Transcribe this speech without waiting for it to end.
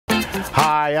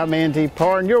Hi, I'm Andy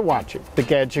Parr, and you're watching The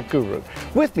Gadget Guru.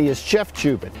 With me is Jeff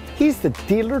Jubin. He's the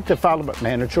Dealer Development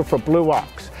Manager for Blue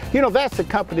Ox. You know, that's the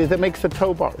company that makes the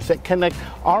tow bars that connect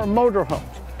our motorhomes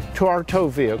to our tow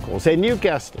vehicles. And you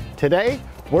guessed it, today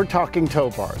we're talking tow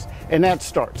bars. And that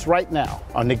starts right now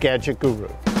on The Gadget Guru.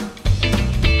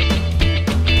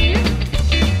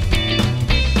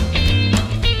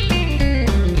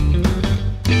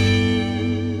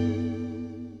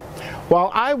 Well,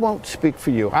 I won't speak for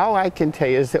you. All I can tell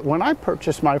you is that when I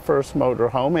purchased my first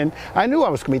motorhome, and I knew I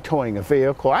was going to be towing a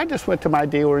vehicle, I just went to my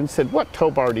dealer and said, what tow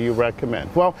bar do you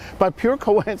recommend? Well, by pure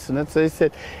coincidence, they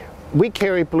said, we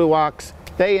carry Blue Ox.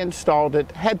 They installed it,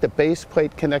 had the base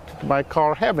plate connected to my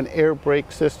car, have an air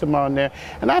brake system on there.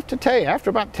 And I have to tell you, after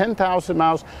about 10,000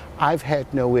 miles, I've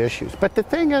had no issues. But the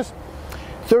thing is,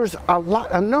 there's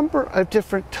a number of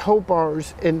different tow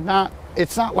bars, and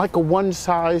it's not like a one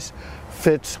size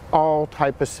fits all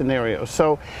type of scenario.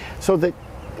 So that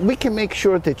we can make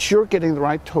sure that you're getting the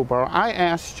right tow bar, I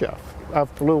asked Jeff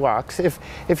of Blue Ox if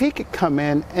he could come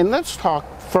in and let's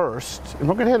talk first, and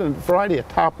we're going to hit a variety of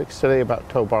topics today about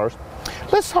tow bars.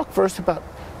 Let's talk first about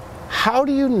how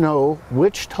do you know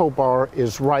which tow bar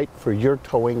is right for your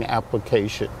towing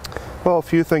application? Well, a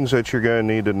few things that you're going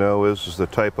to need to know is the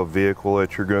type of vehicle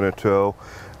that you're going to tow.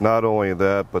 Not only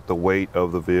that, but the weight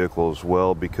of the vehicle as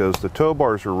well, because the tow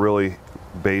bars are really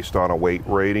based on a weight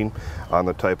rating on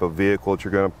the type of vehicle that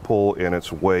you're going to pull and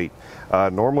its weight.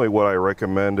 Normally what I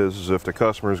recommend is if the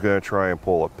customer is going to try and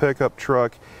pull a pickup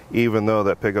truck, even though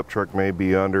that pickup truck may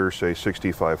be under, say,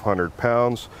 6,500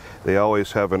 pounds, they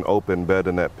always have an open bed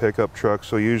in that pickup truck.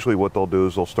 So usually what they'll do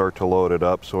is they'll start to load it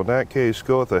up. So in that case,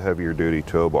 go with a heavier duty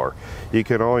tow bar. You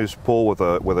can always pull with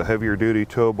a heavier duty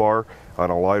tow bar on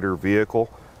a lighter vehicle.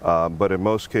 But in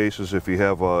most cases, if you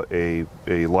have a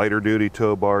lighter duty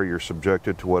tow bar, you're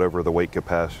subjected to whatever the weight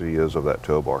capacity is of that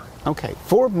tow bar. Okay,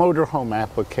 for motorhome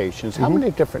applications, how many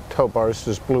different tow bars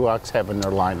does Blue Ox have in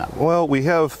their lineup? Well, we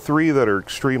have three that are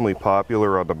extremely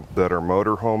popular that are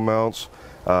motorhome mounts.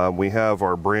 We have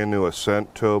our brand new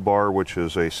Ascent Tow Bar, which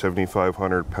is a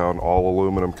 7,500 pound all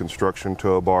aluminum construction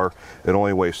tow bar. It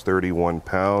only weighs 31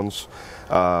 pounds.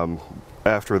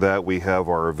 After that, we have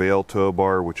our Avail tow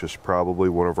bar, which is probably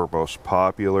one of our most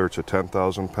popular. It's a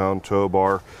 10,000 pound tow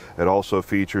bar. It also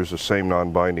features the same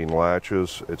non-binding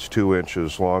latches. It's 2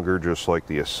 inches longer, just like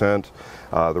the Ascent.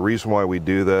 The reason why we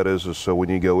do that is so when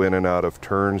you go in and out of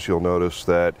turns, you'll notice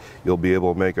that you'll be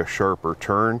able to make a sharper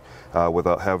turn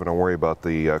without having to worry about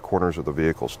the corners of the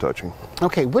vehicles touching.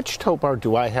 Okay, which tow bar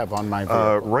do I have on my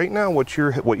vehicle? Right now, what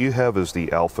you have is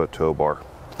the Alpha tow bar.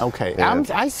 Okay,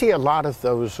 I see a lot of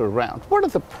those around. What are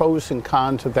the pros and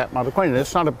cons of that model? Granted,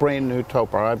 it's not a brand new tow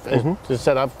bar. I've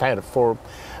had it for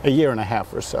a year and a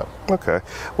half or so. Okay,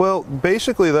 well,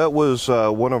 basically that was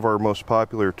one of our most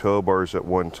popular tow bars at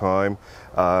one time.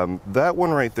 That one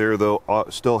right there, though,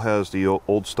 still has the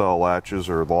old style latches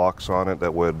or locks on it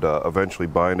that would eventually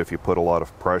bind if you put a lot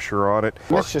of pressure on it.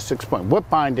 Let's just explain what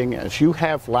binding is. You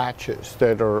have latches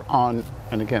that are on,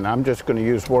 and again, I'm just going to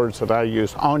use words that I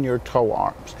use, on your tow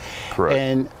arms. Correct.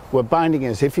 And what binding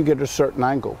is, if you get a certain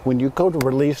angle, when you go to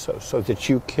release those so that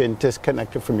you can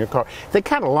disconnect it from your car, they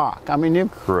kind of lock. I mean,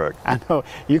 correct. I know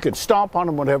you could stomp on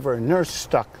them, whatever, and they're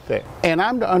stuck there. And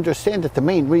I'm to understand that the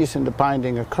main reason the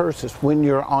binding occurs is when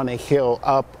you're on a hill,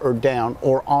 up or down,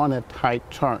 or on a tight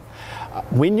turn.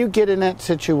 When you get in that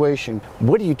situation,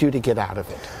 what do you do to get out of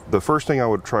it? The first thing I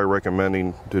would try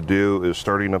recommending to do is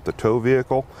starting up the tow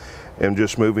vehicle and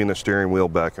just moving the steering wheel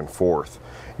back and forth.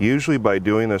 Usually by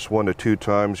doing this 1 to 2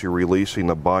 times, you're releasing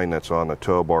the bind that's on the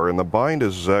tow bar. And the bind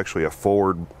is actually a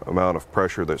forward amount of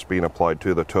pressure that's being applied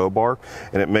to the tow bar,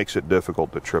 and it makes it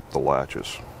difficult to trip the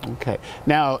latches. Okay.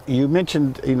 Now, you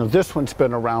mentioned, this one's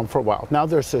been around for a while. Now,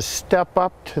 there's a step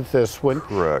up to this one.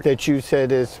 Correct. That you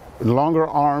said is longer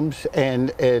arms and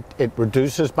it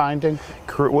reduces binding?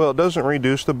 Well, it doesn't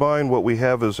reduce the bind. What we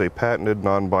have is a patented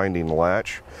non-binding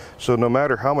latch. So no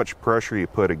matter how much pressure you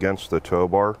put against the tow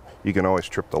bar, you can always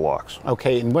trip the locks.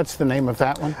 Okay, and what's the name of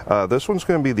that one? This one's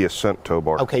going to be the Ascent Tow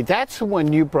Bar. Okay, that's the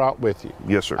one you brought with you.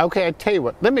 Yes, sir. Okay, I tell you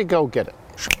what, let me go get it.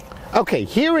 Okay,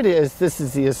 here it is. This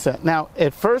is the Ascent. Now,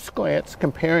 at first glance,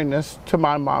 comparing this to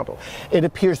my model, it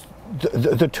appears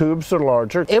the tubes are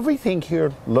larger. Everything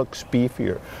here looks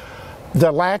beefier.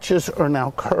 The latches are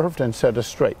now curved instead of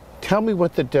straight. Tell me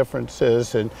what the difference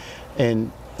is and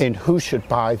who should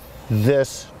buy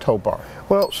this tow bar.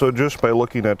 Well, so just by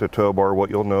looking at the tow bar, what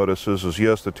you'll notice is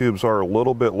yes, the tubes are a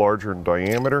little bit larger in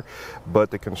diameter, but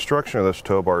the construction of this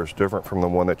tow bar is different from the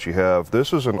one that you have.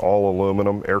 This is an all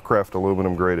aluminum, aircraft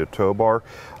aluminum graded tow bar.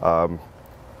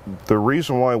 the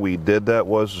reason why we did that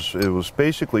was it was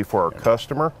basically for our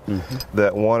customer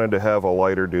that wanted to have a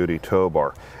lighter duty tow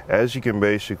bar. As you can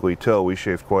basically tell, we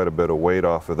shaved quite a bit of weight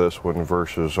off of this one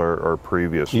versus our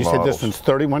previous models. You said this one's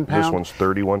 31 pounds? This one's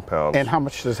 31 pounds. And how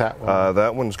much does that one?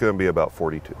 That one's going to be about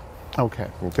 42. Okay.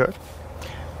 Okay.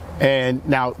 And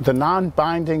now the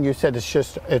non-binding, you said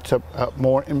it's a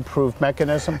more improved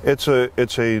mechanism? It's a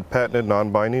patented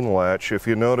non-binding latch. If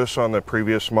you notice on the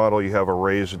previous model, you have a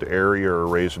raised area or a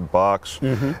raised box,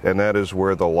 and that is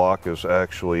where the lock is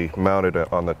actually mounted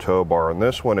on the tow bar. On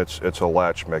this one, it's a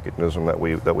latch mechanism that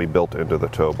we built into the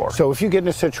tow bar. So if you get in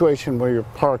a situation where you're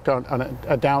parked on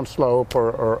a downslope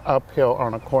or uphill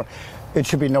on a corner, it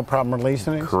should be no problem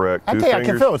releasing it? Correct. I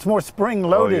can feel it's more spring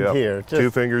loaded here. Two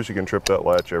fingers, you can trip that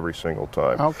latch every single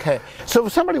time. Okay. So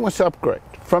if somebody wants to upgrade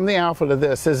from the Alpha to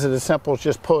this, is it as simple as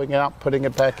just pulling it out, putting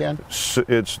it back in?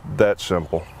 It's that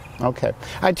simple. Okay.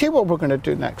 I tell you what we're going to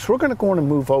do next. We're going to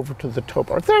move over to the tow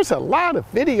bar. There's a lot of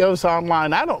videos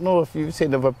online. I don't know if you've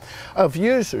seen of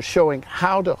users showing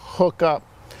how to hook up,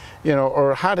 you know,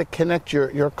 or how to connect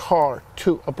your car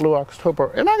to a Blue Ox tow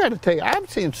bar. And I got to tell you, I've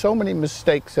seen so many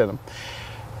mistakes in them.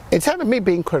 Instead of me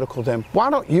being critical of them, why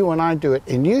don't you and I do it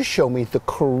and you show me the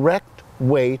correct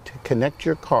way to connect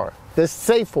your car, the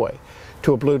safe way,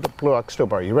 to a Blue Ox tow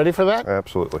bar. You ready for that?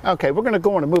 Absolutely. Okay, we're going to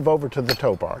go on and move over to the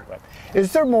tow bar.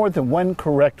 Is there more than one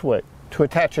correct way to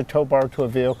attach a tow bar to a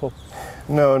vehicle?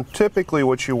 No, and typically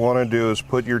what you want to do is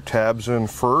put your tabs in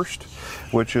first,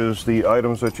 which is the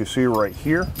items that you see right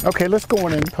here. Okay, let's go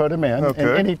in and put them in. Okay.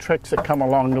 And any tricks that come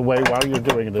along the way while you're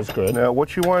doing it is good. Now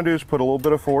what you want to do is put a little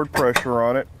bit of forward pressure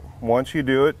on it. Once you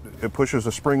do it, it pushes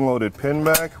a spring-loaded pin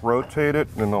back, rotate it,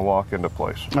 and they'll lock into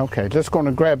place. Okay, just going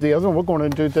to grab the other one. We're going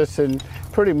to do this in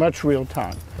pretty much real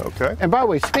time. Okay. And by the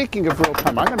way, speaking of real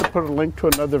time, I'm going to put a link to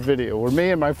another video where me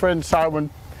and my friend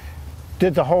Simon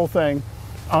did the whole thing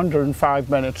under 5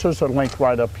 minutes. There's a link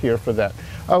right up here for that.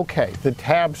 Okay, the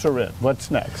tabs are in. What's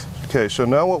next? Okay, so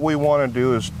now what we want to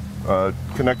do is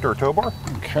connect our tow bar.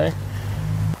 Okay.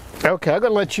 Okay, I'm going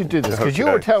to let you do this because you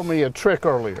were telling me a trick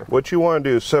earlier. What you want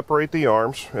to do is separate the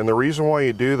arms, and the reason why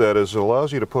you do that is it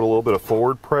allows you to put a little bit of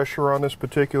forward pressure on this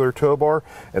particular tow bar,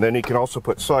 and then you can also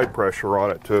put side pressure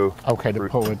on it to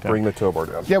pull it down. Bring the tow bar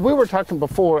down. Yeah, we were talking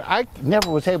before. I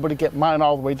never was able to get mine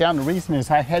all the way down. The reason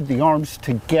is I had the arms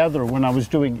together when I was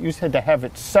doing. You said to have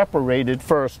it separated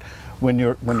first when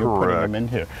you're putting them in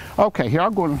here. Okay, here,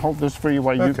 I'll go and hold this for you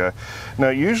while you... Okay. Now,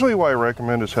 usually what I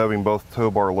recommend is having both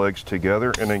tow bar legs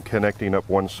together and then connecting up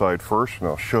one side first, and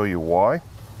I'll show you why.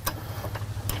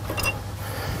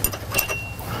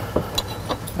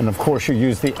 And of course you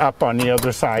use the up on the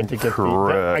other side to get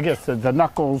I guess the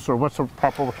knuckles, or what's the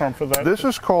proper term for that? This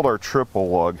is called our triple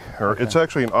lug, or it's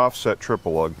actually an offset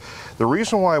triple lug. The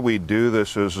reason why we do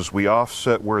this is we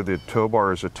offset where the tow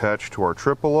bar is attached to our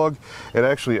triple lug. It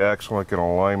actually acts like an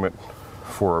alignment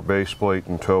for our base plate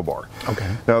and tow bar.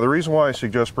 Okay. Now the reason why I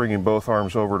suggest bringing both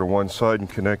arms over to one side and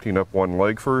connecting up one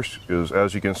leg first is,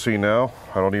 as you can see now,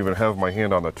 I don't even have my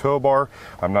hand on the tow bar.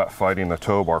 I'm not fighting the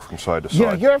tow bar from side to side.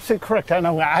 Yeah, you're absolutely correct. I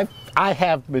know I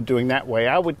have been doing that way.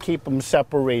 I would keep them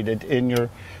separated in your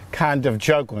kind of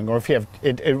juggling, or if you have,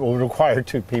 it will require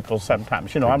two people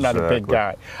sometimes. You know, I'm not a big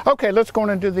guy. Okay, let's go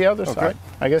on and do the other side.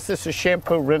 I guess this is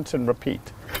shampoo, rinse, and repeat.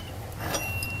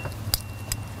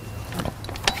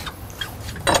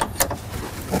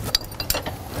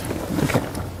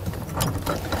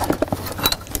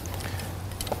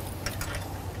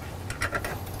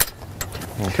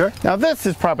 Okay. Now this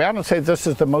is probably, I don't say this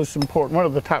is the most important, one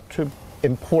of the top two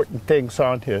important things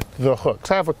on here, the hooks.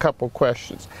 I have a couple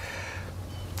questions.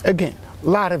 Again, a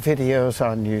lot of videos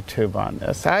on YouTube on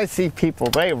this. I see people,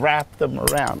 they wrap them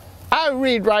around. I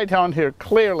read right on here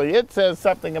clearly, it says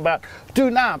something about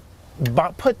do not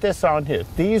put this on here.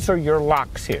 These are your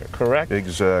locks here, correct?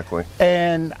 Exactly.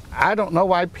 And I don't know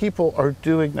why people are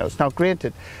doing those. Now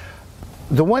granted,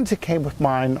 the ones that came with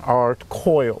mine are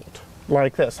coiled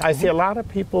like this. I see a lot of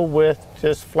people with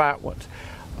just flat ones.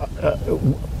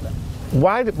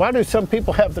 Why do some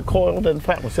people have the coiled and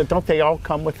flat ones? So don't they all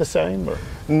come with the same? Or?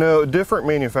 No, different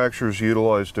manufacturers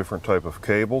utilize different type of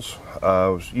cables.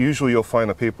 Usually you'll find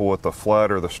the people with the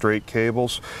flat or the straight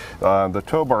cables. The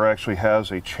tow bar actually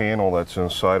has a channel that's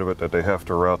inside of it that they have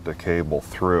to route the cable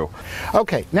through.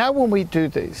 Okay, now when we do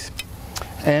these,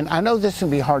 and I know this can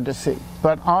be hard to see,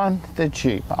 but on the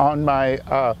Jeep, on my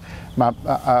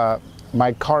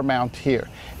my car mount here,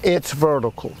 it's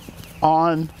vertical.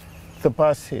 On the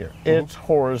bus here, it's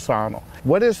horizontal.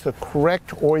 What is the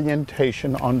correct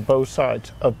orientation on both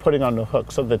sides of putting on the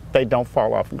hook so that they don't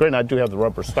fall off? Granted, I do have the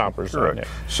rubber stoppers on there.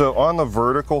 So on the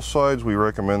vertical sides, we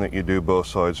recommend that you do both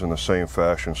sides in the same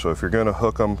fashion. So if you're going to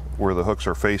hook them where the hooks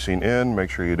are facing in, make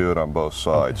sure you do it on both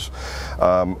sides.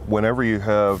 Whenever you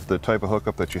have the type of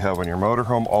hookup that you have on your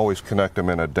motorhome, always connect them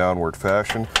in a downward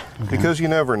fashion, because you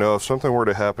never know, if something were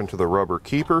to happen to the rubber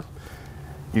keeper,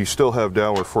 you still have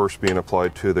downward force being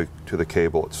applied to the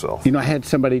cable itself. You know, I had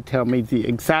somebody tell me the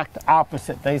exact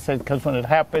opposite. They said, because when it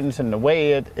happens and the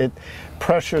way it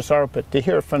pressures are, but to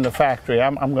hear it from the factory,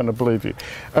 I'm going to believe you.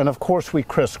 And of course, we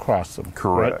crisscross them.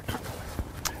 Correct. Right?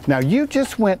 Now, you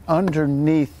just went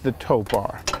underneath the tow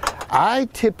bar. I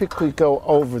typically go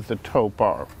over the tow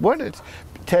bar. What is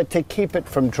to keep it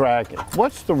from dragging?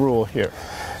 What's the rule here?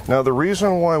 Now, the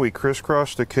reason why we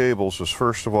crisscross the cables is,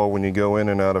 first of all, when you go in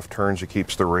and out of turns, it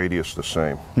keeps the radius the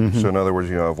same. So in other words,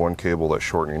 you have one cable that's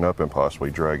shortening up and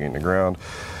possibly dragging the ground.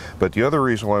 But the other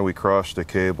reason why we cross the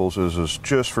cables is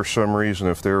just for some reason,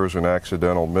 if there was an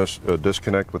accidental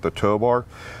disconnect with the tow bar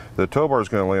is going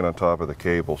to land on top of the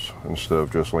cables instead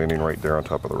of just landing right there on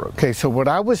top of the road. Okay, so what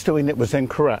I was doing, it was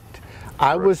incorrect.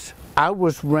 I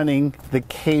was running the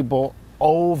cable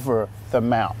over the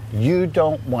mount. You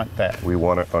don't want that. We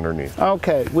want it underneath.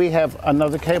 Okay, we have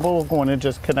another cable. We're going to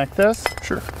just connect this.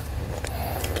 Sure.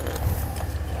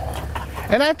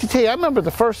 And I have to tell you, I remember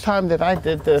the first time that I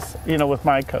did this, you know, with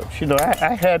my coach. You know,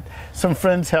 I had some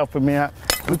friends helping me out.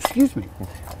 Excuse me.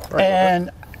 Right, and,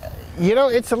 you know,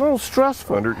 it's a little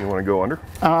stressful. Under, you want to go under?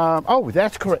 Oh,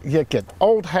 that's correct. Yeah, good.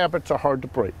 Old habits are hard to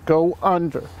break. Go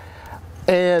under.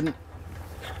 And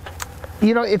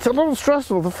you know, it's a little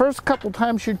stressful the first couple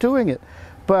times you're doing it.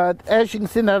 But as you can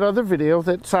see in that other video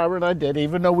that Sarah and I did,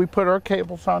 even though we put our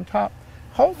cables on top,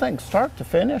 whole thing start to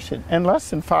finish in less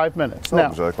than 5 minutes. Oh,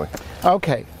 now, exactly.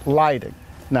 Okay, lighting.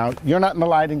 Now, you're not in the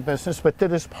lighting business, but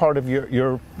that is part of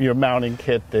your mounting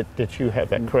kit that you have,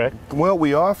 that correct? Well,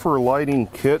 we offer lighting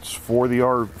kits for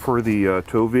the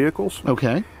tow vehicles.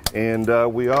 Okay.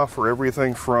 And we offer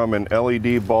everything from an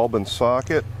LED bulb and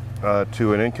socket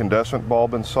to an incandescent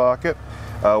bulb and socket.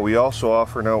 We also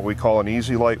offer now what we call an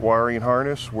easy light wiring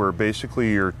harness, where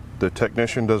basically the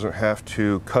technician doesn't have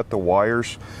to cut the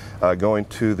wires going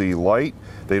to the light.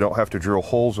 They don't have to drill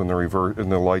holes in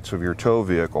the lights of your tow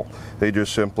vehicle. They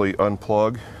just simply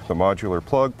unplug the modular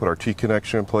plug, put our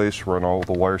T-connection in place, run all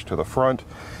the wires to the front,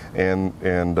 and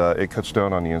it cuts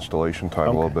down on the installation time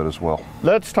a little bit as well.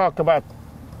 Let's talk about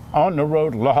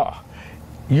on-the-road law.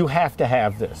 You have to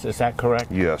have this, is that correct?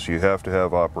 Yes, you have to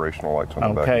have operational lights on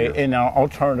the back of your. Okay, and an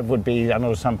alternative would be, I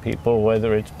know some people,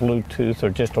 whether it's Bluetooth or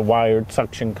just a wired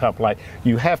suction cup light,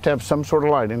 you have to have some sort of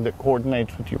lighting that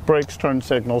coordinates with your brakes, turn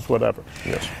signals, whatever.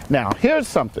 Yes. Now, here's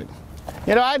something.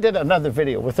 You know, I did another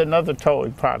video with another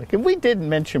towing product, and we didn't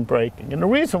mention braking, and the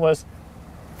reason was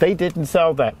they didn't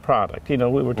sell that product. You know,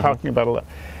 we were talking about a lot.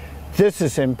 This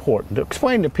is important.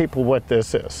 Explain to people what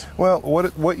this is. Well,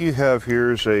 what you have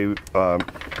here is a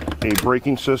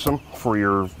braking system for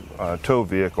your tow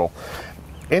vehicle.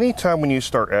 Anytime when you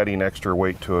start adding extra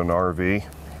weight to an RV,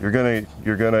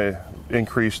 you're gonna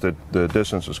increase the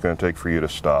distance it's going to take for you to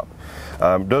stop.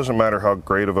 Doesn't matter how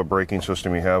great of a braking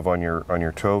system you have on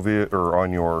your tow vehicle or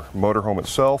on your motorhome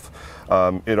itself.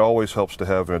 It always helps to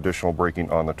have an additional braking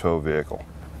on the tow vehicle.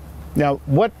 Now,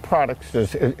 what products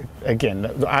does,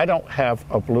 again, I don't have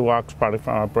a Blue Ox product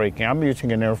for our braking. I'm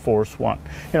using an Air Force One.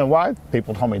 You know, why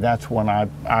people told me that's one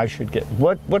I should get.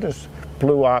 What does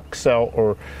Blue Ox sell,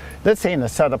 or let's say in a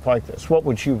setup like this, what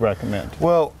would you recommend?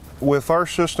 Well, with our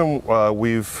system,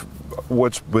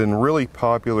 what's been really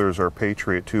popular is our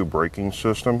Patriot 2 braking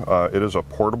system. It is a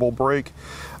portable brake.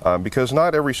 Because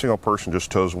not every single person just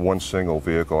tows one single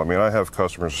vehicle. I mean, I have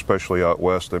customers, especially out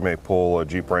west, they may pull a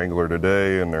Jeep Wrangler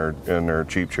today and their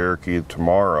Jeep Cherokee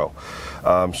tomorrow.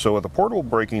 So with a portable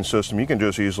braking system, you can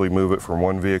just easily move it from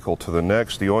one vehicle to the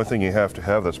next. The only thing you have to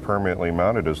have that's permanently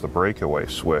mounted is the breakaway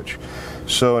switch.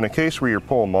 So in a case where you're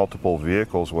pulling multiple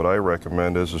vehicles, what I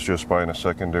recommend is just buying a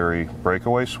secondary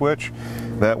breakaway switch.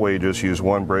 That way you just use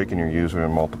one brake and you're using it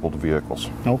in multiple vehicles.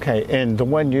 Okay, and the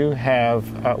one you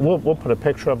have, we'll put a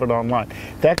picture of it online.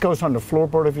 That goes on the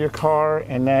floorboard of your car,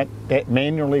 and that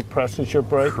manually presses your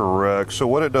brake? Correct. So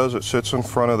what it does, it sits in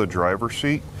front of the driver's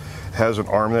seat, has an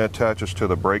arm that attaches to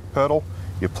the brake pedal.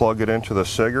 You plug it into the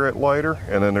cigarette lighter,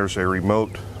 and then there's a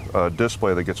remote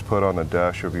display that gets put on the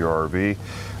dash of your RV.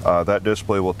 That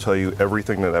display will tell you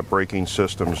everything that braking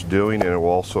system's doing, and it will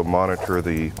also monitor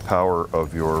the power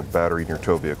of your battery in your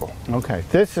tow vehicle. Okay,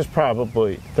 this is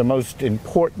probably the most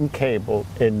important cable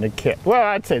in the kit. Well,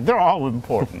 I'd say they're all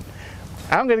important.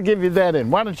 I'm going to give you that in.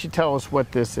 Why don't you tell us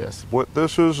what this is? What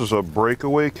this is a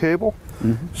breakaway cable.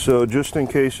 So just in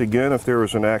case, again, if there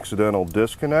was an accidental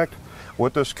disconnect,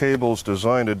 what this cable is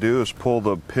designed to do is pull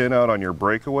the pin out on your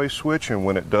breakaway switch, and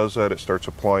when it does that, it starts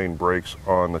applying brakes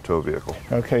on the tow vehicle.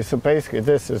 Okay, so basically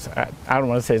this is, I don't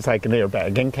want to say it's like an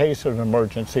airbag. In case of an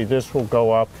emergency, this will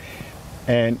go up,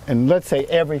 and let's say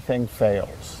everything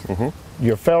fails.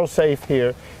 Your fail-safe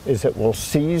here is it will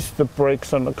seize the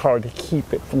brakes on the car to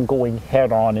keep it from going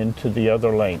head-on into the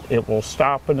other lane. It will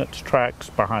stop in its tracks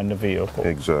behind the vehicle.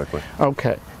 Exactly.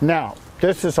 Okay, now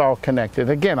this is all connected.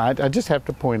 Again, I just have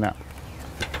to point out,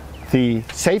 the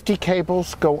safety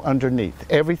cables go underneath.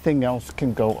 Everything else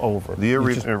can go over.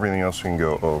 Everything else can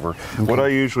go over. Okay. What I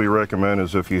usually recommend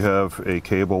is if you have a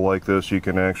cable like this, you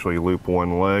can actually loop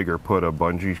one leg or put a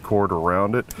bungee cord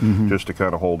around it just to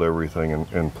kind of hold everything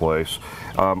in place.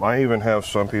 I even have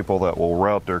some people that will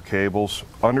route their cables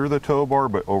under the tow bar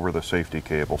but over the safety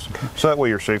cables. So that way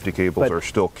your safety cables are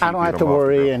still keeping them I don't have to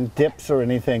worry in dips or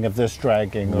anything of this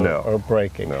dragging or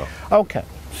breaking. No. Okay,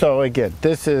 so again,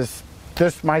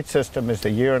 my system is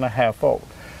 1.5 years old.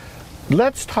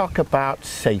 Let's talk about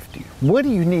safety. What do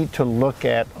you need to look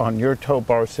at on your tow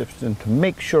bar system to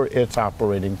make sure it's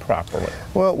operating properly?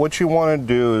 Well, what you want to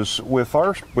do is with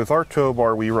our tow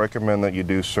bar, we recommend that you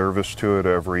do service to it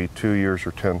every 2 years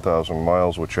or 10,000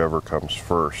 miles, whichever comes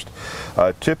first.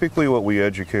 Typically, what we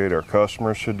educate our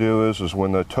customers to do is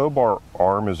when the tow bar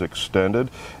arm is extended,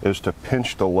 is to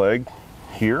pinch the leg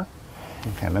here.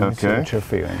 Okay, let me see what you're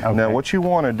feeling. Okay. Now what you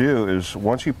want to do is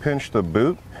once you pinch the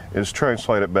boot is try and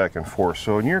slide it back and forth.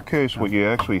 So in your case what you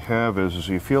actually have is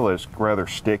you feel it's rather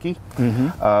sticky.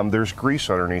 There's grease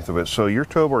underneath of it. So your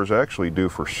tow bar is actually due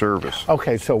for service.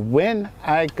 Okay, so when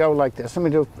I go like this, let me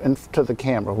do it to the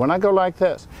camera. When I go like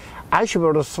this, I should be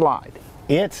able to slide.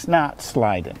 It's not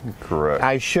sliding. Correct.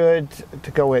 I should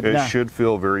go in. It should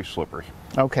feel very slippery.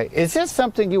 Okay, is this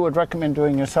something you would recommend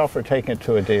doing yourself or taking it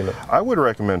to a dealer? I would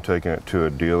recommend taking it to a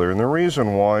dealer, and the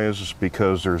reason why is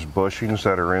because there's bushings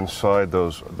that are inside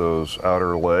those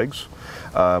outer legs.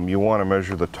 You want to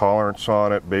measure the tolerance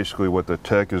on it. Basically what the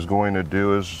tech is going to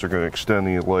do is they're going to extend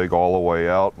the leg all the way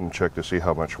out and check to see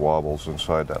how much wobbles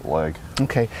inside that leg.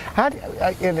 Okay,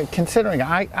 considering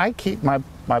I keep my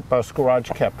bus garage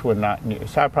kept when not in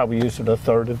use. I probably use it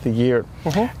 1/3 of the year.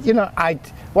 You know,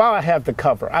 while I have the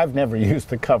cover, I've never used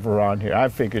the cover on here. I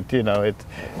figured, you know,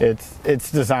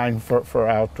 it's designed for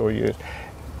outdoor use.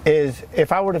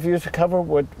 If I would have used a cover,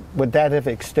 would that have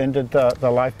extended the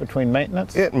life between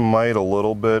maintenance? It might a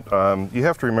little bit. You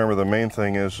have to remember the main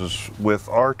thing is with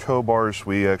our tow bars,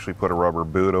 we actually put a rubber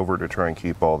boot over to try and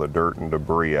keep all the dirt and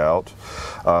debris out.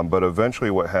 But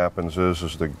eventually what happens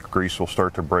is the grease will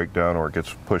start to break down or it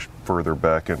gets pushed further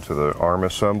back into the arm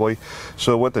assembly.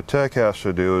 So what the tech has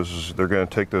to do is they're going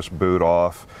to take this boot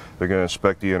off. They're going to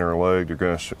inspect the inner leg, they're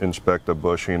going to inspect the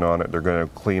bushing on it, they're going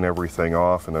to clean everything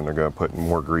off, and then they're going to put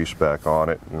more grease back on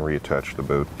it and reattach the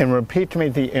boot. And repeat to me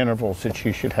the intervals that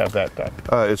you should have that done.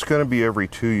 It's going to be every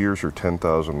 2 years or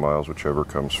 10,000 miles, whichever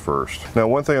comes first. Now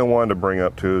one thing I wanted to bring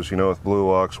up too is, you know, with Blue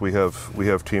Ox, we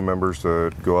have team members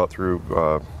that go out through,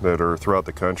 that are throughout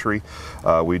the country.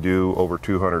 We do over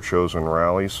 200 shows and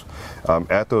rallies.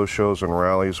 At those shows and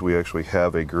rallies, we actually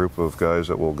have a group of guys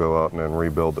that will go out and then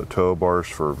rebuild the tow bars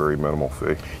for a very minimal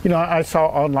fee. You know, I saw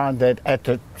online that at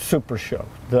the Super Show,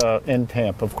 in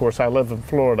Tampa, of course, I live in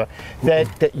Florida,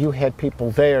 that you had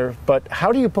people there, but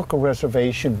how do you book a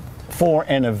reservation for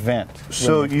an event?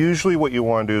 So usually what you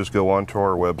want to do is go onto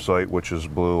our website, which is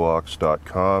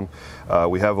blueox.com.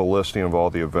 We have a listing of all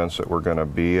the events that we're going to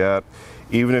be at.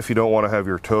 Even if you don't want to have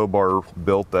your tow bar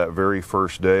built that very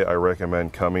first day, I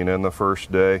recommend coming in the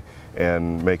first day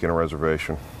and making a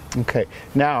reservation. Okay.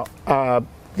 Now,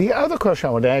 the other question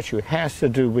I would ask you has to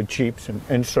do with Jeeps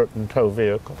and certain tow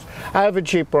vehicles. I have a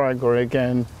Jeep Wrangler.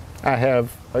 Again, I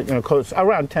have close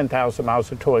around 10,000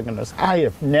 miles of towing in this. I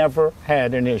have never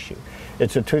had an issue.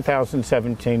 It's a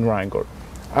 2017 Wrangler.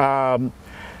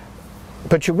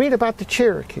 But you read about the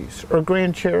Cherokees or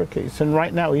Grand Cherokees, and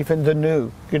right now even the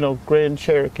new, Grand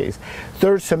Cherokees.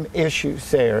 There's some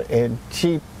issues there, and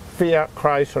Jeep, Fiat,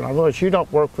 Chrysler, and others, you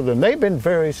don't work with them. They've been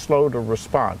very slow to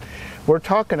respond. We're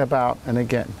talking about, and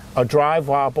again, a drive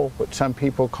wobble, what some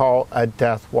people call a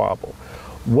death wobble.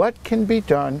 What can be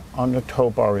done on the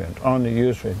tow bar end, on the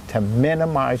user end, to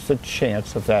minimize the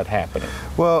chance of that happening?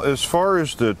 Well, as far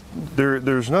as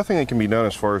there's nothing that can be done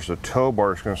as far as the tow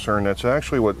bar is concerned. That's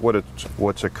actually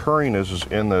what's occurring is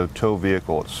in the tow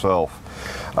vehicle itself.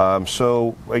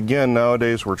 So again,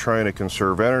 nowadays we're trying to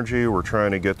conserve energy. We're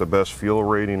trying to get the best fuel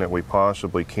rating that we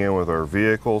possibly can with our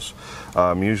vehicles.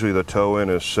 Usually the tow-in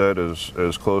is set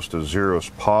as close to 0 as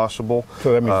possible.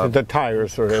 So that means the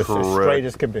tires are as straight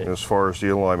as can be. As far as the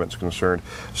alignment's concerned.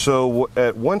 So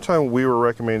at one time we were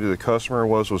recommending to the customer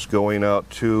was going out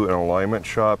to an alignment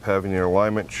shop, having the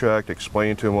alignment checked,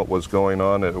 explaining to them what was going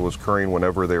on, that it was occurring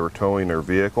whenever they were towing their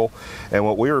vehicle. And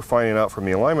what we were finding out from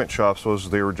the alignment shops was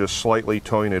they were just slightly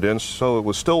towing it in, so it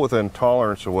was still within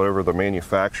tolerance of whatever the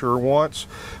manufacturer wants,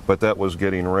 but that was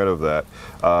getting rid of that.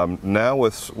 Now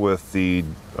with the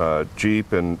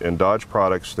Jeep and Dodge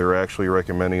products, they're actually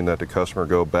recommending that the customer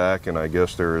go back, and I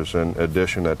guess there is an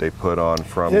addition that they put on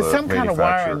from There's the some kind of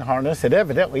wiring harness. It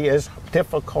evidently is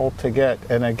difficult to get,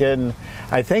 and again,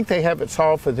 I think they have it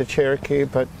solved for the Cherokee,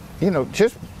 but you know,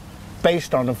 just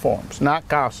based on the forums, not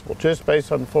gospel, just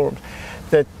based on the forums,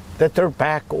 that they're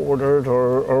back ordered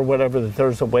or whatever, that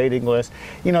there's a waiting list.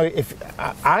 You know, if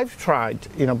I've tried,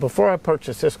 you know, before I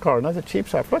purchased this car, another Jeep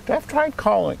site, I've tried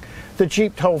calling the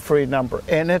Jeep toll-free number,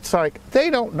 and it's like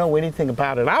they don't know anything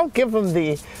about it. I'll give them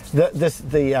the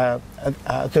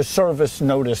service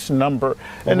notice number,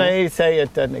 and they say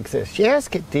it doesn't exist. You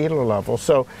ask at dealer level.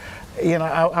 So, you know,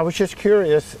 I was just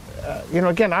curious. You know,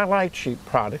 again, I like Jeep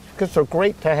products because they're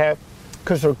great to have,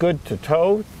 because they're good to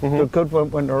tow. They're good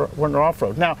when they're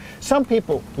off-road. Now, some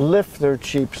people lift their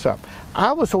Jeeps up.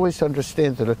 I was always to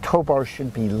understand that a tow bar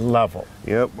should be level.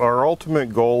 Yep, our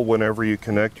ultimate goal whenever you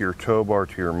connect your tow bar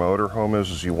to your motorhome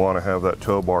is you want to have that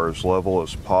tow bar as level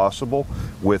as possible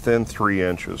within 3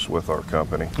 inches with our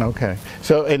company. Okay,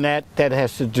 so and that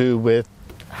has to do with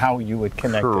how you would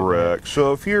connect Correct.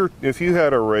 So if you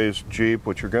had a raised Jeep,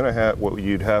 what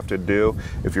you'd have to do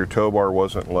if your tow bar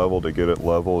wasn't level to get it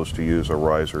level is to use a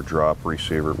riser drop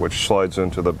receiver, which slides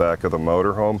into the back of the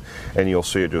motorhome, and you'll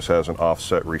see it just has an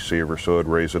offset receiver, so it'd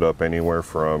raise it up anywhere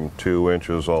from 2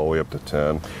 inches all the way up to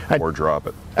 10, or drop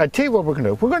it. I tell you what we're going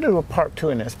to do. We're going to do a part 2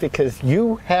 in this because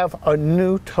you have a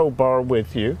new tow bar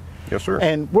with you. Yes, sir.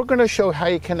 And we're going to show how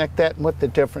you connect that and what the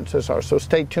differences are. So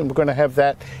stay tuned. We're going to have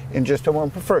that in just a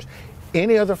moment. But first,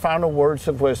 any other final words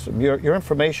of wisdom? Your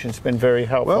information's been very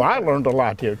helpful. Well, I learned a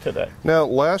lot here today. Now,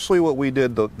 lastly, what we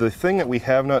did, the thing that we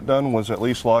have not done was at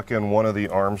least lock in one of the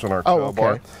arms on our tow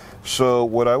bar. So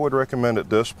what I would recommend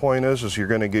at this point is you're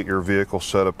going to get your vehicle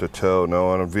set up to tow. Now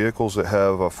on vehicles that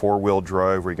have a 4-wheel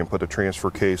drive where you can put the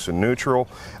transfer case in neutral,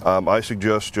 I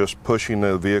suggest just pushing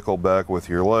the vehicle back with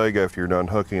your leg after you're done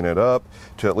hooking it up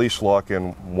to at least lock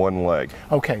in one leg.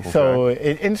 Okay. So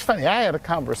it's funny, I had a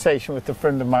conversation with a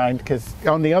friend of mine because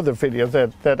on the other video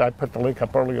that I put the link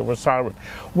up earlier with Siren,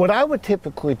 what I would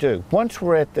typically do, once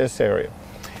we're at this area,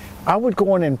 I would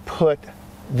go in and put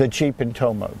the Jeep in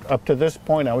tow mode. Up to this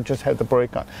point, I would just have the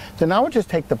brake on. Then I would just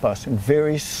take the bus and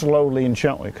very slowly and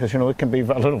gently, because you know it can be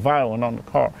a little violent on the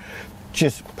car,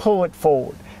 just pull it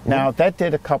forward. Now that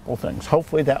did a couple things.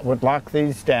 Hopefully that would lock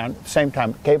these down. At the same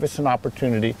time, it gave us an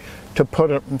opportunity to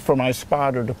put it, for my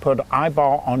spotter, to put an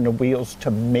eyeball on the wheels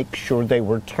to make sure they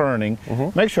were turning,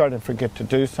 make sure I didn't forget to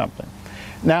do something.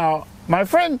 Now, my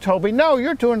friend told me, no,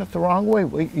 you're doing it the wrong way.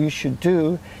 What you should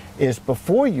do is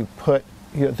before you put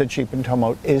the Jeep in tow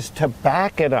mode is to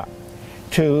back it up,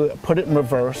 to put it in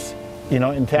reverse, you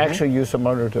know, and to actually use the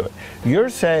motor to do it. You're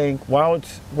saying while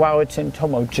it's in tow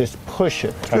mode, just push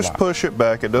it. Just push it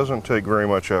back. It doesn't take very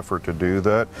much effort to do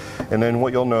that. And then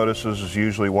what you'll notice is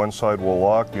usually one side will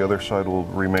lock, the other side will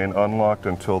remain unlocked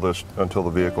until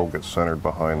the vehicle gets centered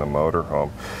behind the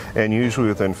motorhome. And usually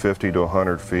within 50 to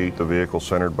 100 feet, the vehicle's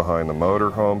centered behind the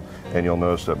motorhome, and you'll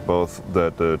notice that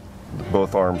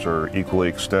both arms are equally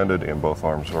extended and both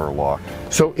arms are locked.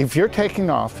 So if you're taking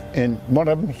off and one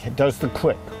of them does the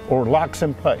click or locks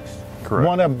in place, correct,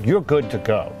 one of them, you're good to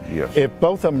go. Yes. If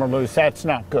both of them are loose, that's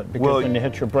not good, because when you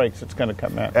hit your brakes, it's going to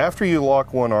come out. After you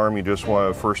lock one arm, you just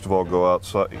want to first of all go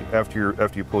outside. After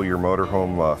you pull your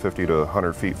motorhome 50 to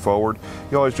 100 feet forward,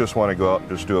 you always just want to go out and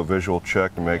just do a visual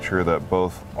check to make sure that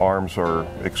both arms are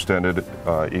extended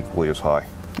equally as high.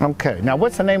 Okay, now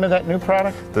what's the name of that new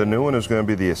product? The new one is going to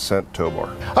be the Ascent Tow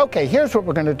Bar. Okay, here's what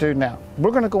we're going to do now. We're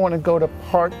going to go in and go to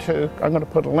part 2. I'm going to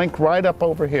put a link right up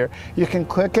over here. You can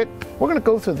click it. We're going to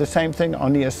go through the same thing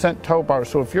on the Ascent Tow Bar.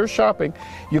 So if you're shopping,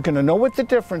 you're going to know what the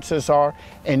differences are,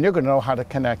 and you're going to know how to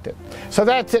connect it. So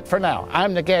that's it for now.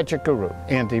 I'm the Gadget Guru,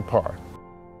 Andy Parr.